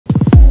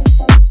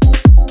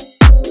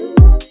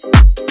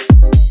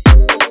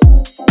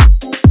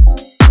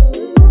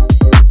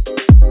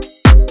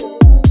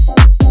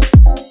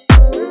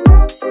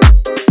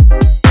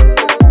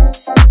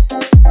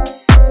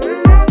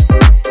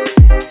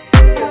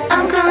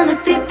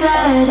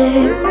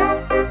better.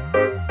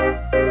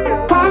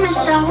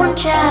 Promise I won't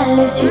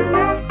jealous you.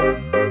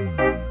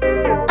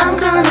 I'm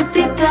gonna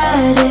be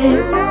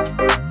better.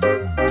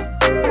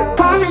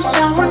 Promise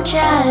I won't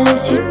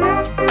jealous you.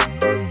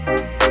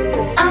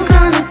 I'm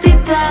gonna be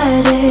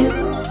better.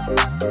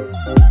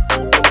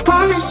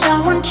 Promise I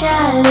won't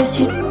jealous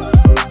you.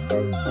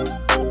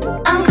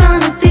 I'm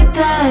gonna be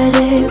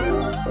better.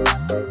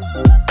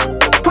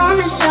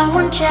 Promise I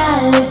won't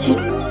jealous you.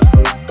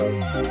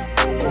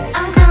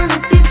 I'm gonna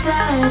be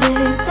better,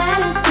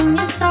 better than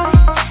you thought.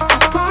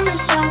 I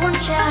promise I won't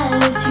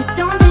jealous you.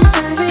 Don't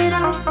deserve it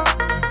all.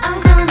 I'm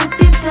gonna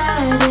be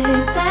better,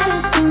 better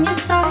than you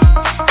thought.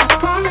 I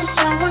promise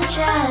I won't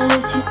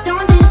jealous you.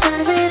 Don't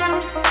deserve it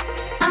all.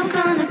 I'm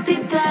gonna be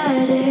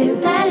better,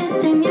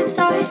 better than you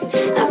thought.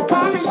 I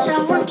promise I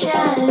won't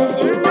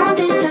jealous you. Don't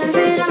deserve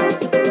it all.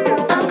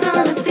 I'm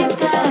gonna be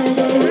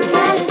better,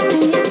 better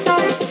than you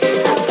thought.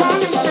 I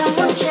promise I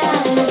won't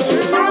jealous you.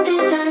 Don't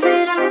deserve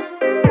it all.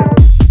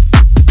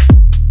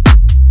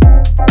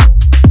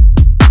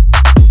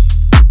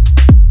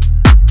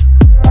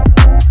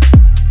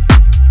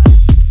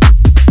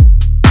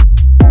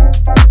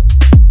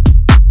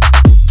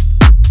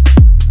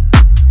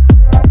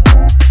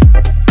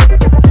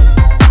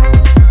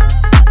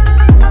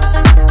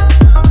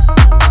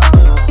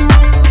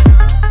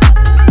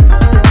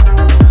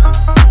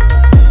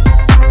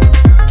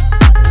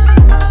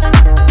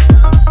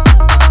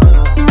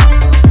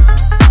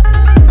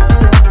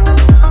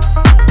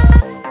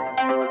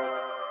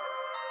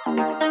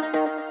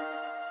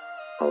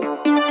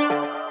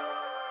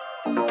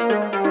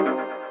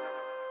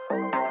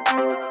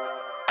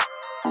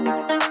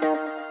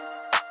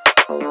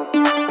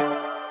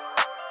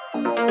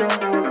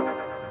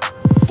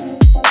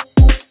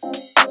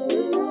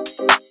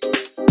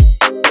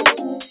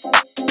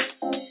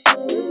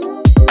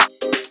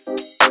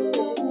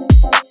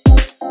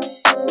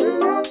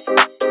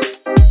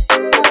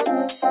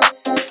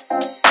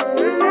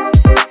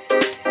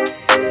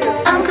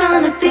 I'm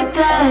gonna be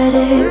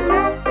better.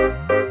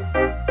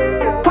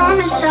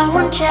 Promise I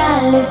won't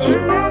jealous you.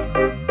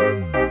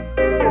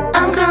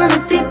 I'm gonna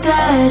be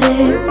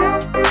better.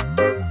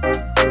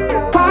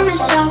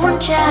 Promise I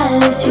won't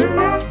jealous you.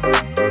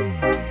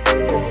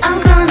 I'm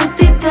gonna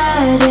be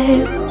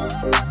better.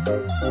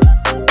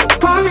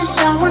 Promise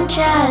I won't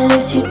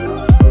jealous you.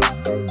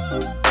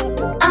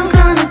 I'm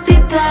gonna be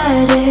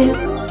better.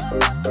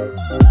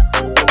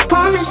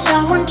 Promise I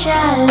won't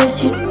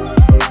jealous you.